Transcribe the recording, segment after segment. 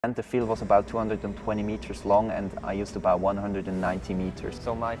And the field was about 220 meters long and I used about 190 meters.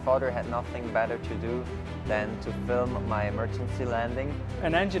 So my father had nothing better to do than to film my emergency landing.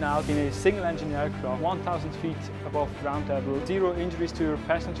 An engine out in a single engine aircraft, 1,000 feet above ground level, 0 injuries to your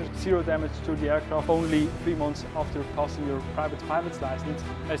passengers, 0 damage to the aircraft, only 3 months after passing your private pilot's license.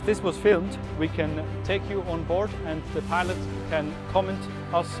 As this was filmed, we can take you on board and the pilot can comment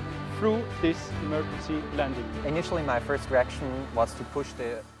us through this emergency landing. Initially my first reaction was to push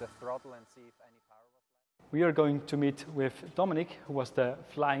the throttle and see if any power was left. We are going to meet with Dominic, who was the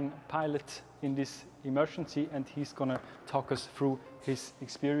flying pilot in this emergency, and he's going to talk us through his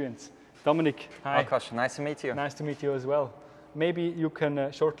experience. Dominic, hi. Akash, nice to meet you. Nice to meet you as well. Maybe you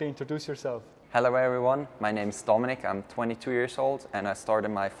can shortly introduce yourself. Hello everyone, my name is Dominic, I'm 22 years old and I started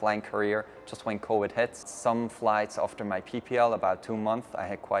my flying career just when COVID hit. Some flights after my PPL, about 2 months, I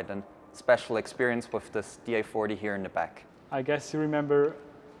had quite a special experience with this DA40 here in the back. I guess you remember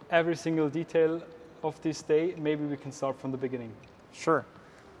every single detail of this day. Maybe we can start from the beginning. Sure.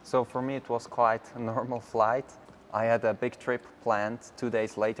 So for me it was quite a normal flight. I had a big trip planned 2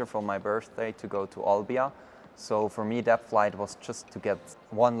 days later for my birthday to go to Olbia. So for me that flight was just to get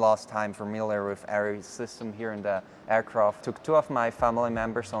one last time familiar with every system here in the aircraft. Took 2 of my family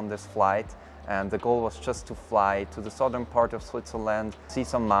members on this flight and the goal was just to fly to the southern part of Switzerland, see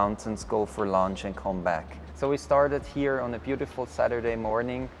some mountains, go for lunch and come back. So we started here on a beautiful Saturday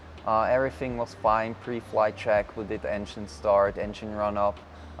morning. Everything was fine, pre-flight check, we did engine start, engine run up.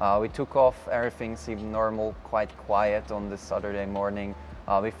 We took off, everything seemed normal, quite quiet on this Saturday morning.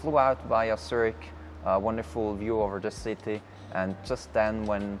 We flew out via Zurich. Wonderful view over the city, and just then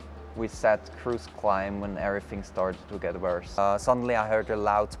when we set cruise climb, when everything started to get worse. Suddenly I heard a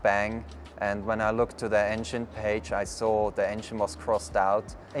loud bang, and when I looked to the engine page I saw the engine was crossed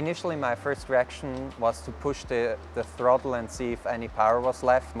out. Initially my first reaction was to push the throttle and see if any power was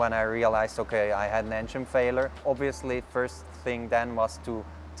left. When I realized, okay, I had an engine failure, obviously first thing then was to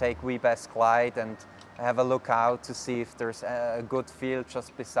take V-best glide and have a look out to see if there's a good field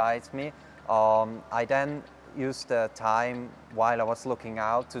just beside me. I then used the time while I was looking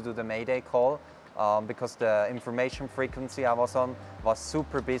out to do the Mayday call because the information frequency I was on was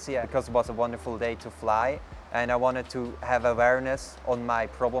super busy because it was a wonderful day to fly and I wanted to have awareness on my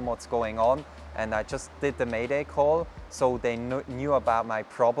problem, what's going on, and I just did the Mayday call so they knew about my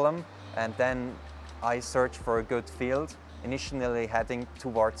problem, and then I searched for a good field, initially heading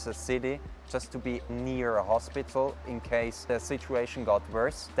towards the city just to be near a hospital in case the situation got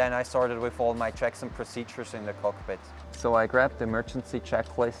worse. Then I started with all my checks and procedures in the cockpit. So I grabbed the emergency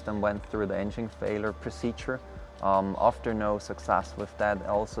checklist and went through the engine failure procedure. After no success with that, I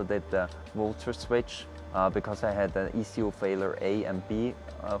also did the voltage switch because I had the ECU failure A and B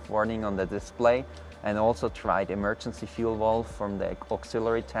warning on the display, and also tried emergency fuel valve from the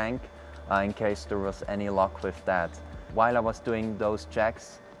auxiliary tank in case there was any luck with that. While I was doing those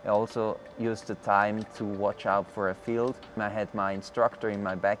checks, I also used the time to watch out for a field. I had my instructor in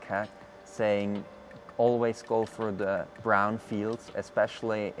my backpack saying always go for the brown fields,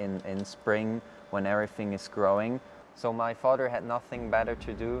 especially in spring when everything is growing. So my father had nothing better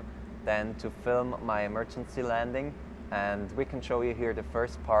to do than to film my emergency landing, and we can show you here the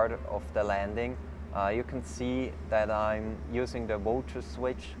first part of the landing. You can see that I'm using the voltage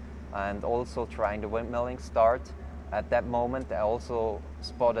switch and also trying the windmilling start. At that moment I also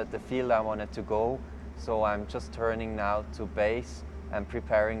spotted the field I wanted to go, so I'm just turning now to base and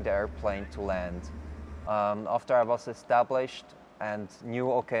preparing the airplane to land. After I was established and knew,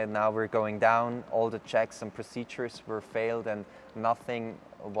 okay, now we're going down, all the checks and procedures were failed and nothing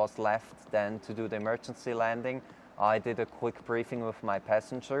was left then to do the emergency landing, I did a quick briefing with my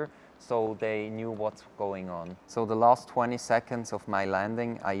passenger so they knew what's going on. So the last 20 seconds of my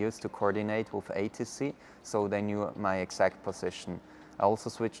landing I used to coordinate with ATC so they knew my exact position. I also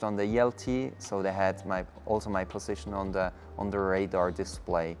switched on the ELT so they had also my position on the radar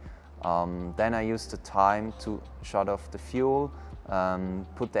display. Then I used the time to shut off the fuel,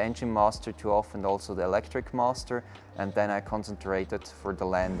 put the engine master to off and also the electric master, and then I concentrated for the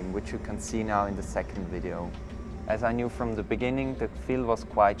landing, which you can see now in the second video. As I knew from the beginning, the field was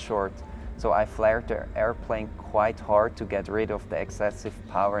quite short, so I flared the airplane quite hard to get rid of the excessive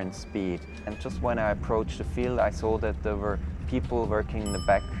power and speed. And just when I approached the field, I saw that there were people working in the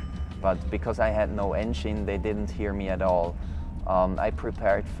back, but because I had no engine, they didn't hear me at all. I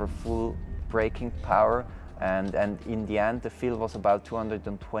prepared for full braking power, and in the end, the field was about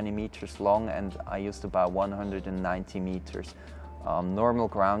 220 meters long, and I used about 190 meters. Normal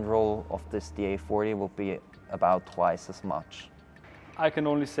ground roll of this DA40 will be about twice as much. I can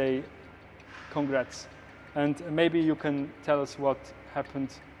only say congrats. And maybe you can tell us what happened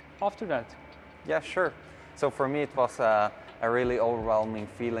after that? Yeah, sure. So for me it was a really overwhelming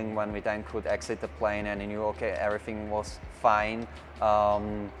feeling when we then could exit the plane and I knew, okay, everything was fine.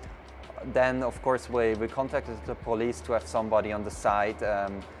 Then of course we contacted the police to have somebody on the site.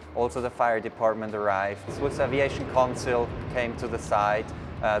 Also the fire department arrived. Swiss Aviation Council came to the site.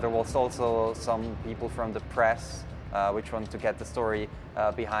 There was also some people from the press which wanted to get the story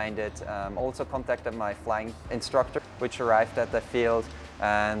behind it. Also contacted my flying instructor, which arrived at the field,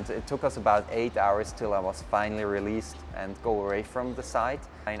 and it took us about 8 hours till I was finally released and go away from the site.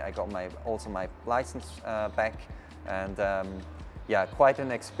 And I got also my license back, and yeah, quite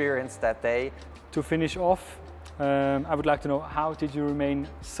an experience that day. To finish off, I would like to know, how did you remain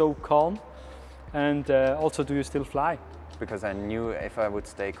so calm, and also, do you still fly? Because I knew if I would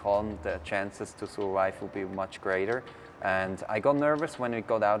stay calm, the chances to survive would be much greater. And I got nervous when we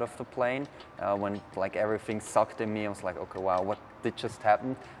got out of the plane, when like everything sucked in me. I was like, okay, wow, what did just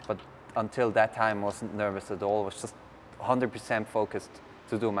happen? But until that time, I wasn't nervous at all. I was just 100% focused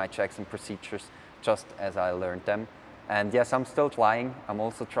to do my checks and procedures just as I learned them. And yes, I'm still flying. I'm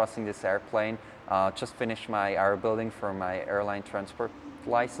also trusting this airplane. Just finished my air building for my airline transport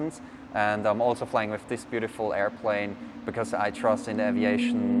license. And I'm also flying with this beautiful airplane because I trust in the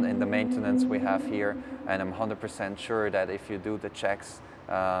aviation, in the maintenance we have here, and I'm 100% sure that if you do the checks,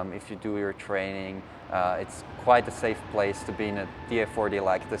 if you do your training, it's quite a safe place to be in a DA40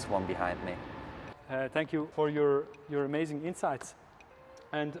 like this one behind me. Thank you for your amazing insights.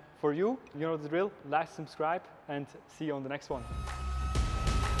 And for you, you know the drill, like, subscribe, and see you on the next one.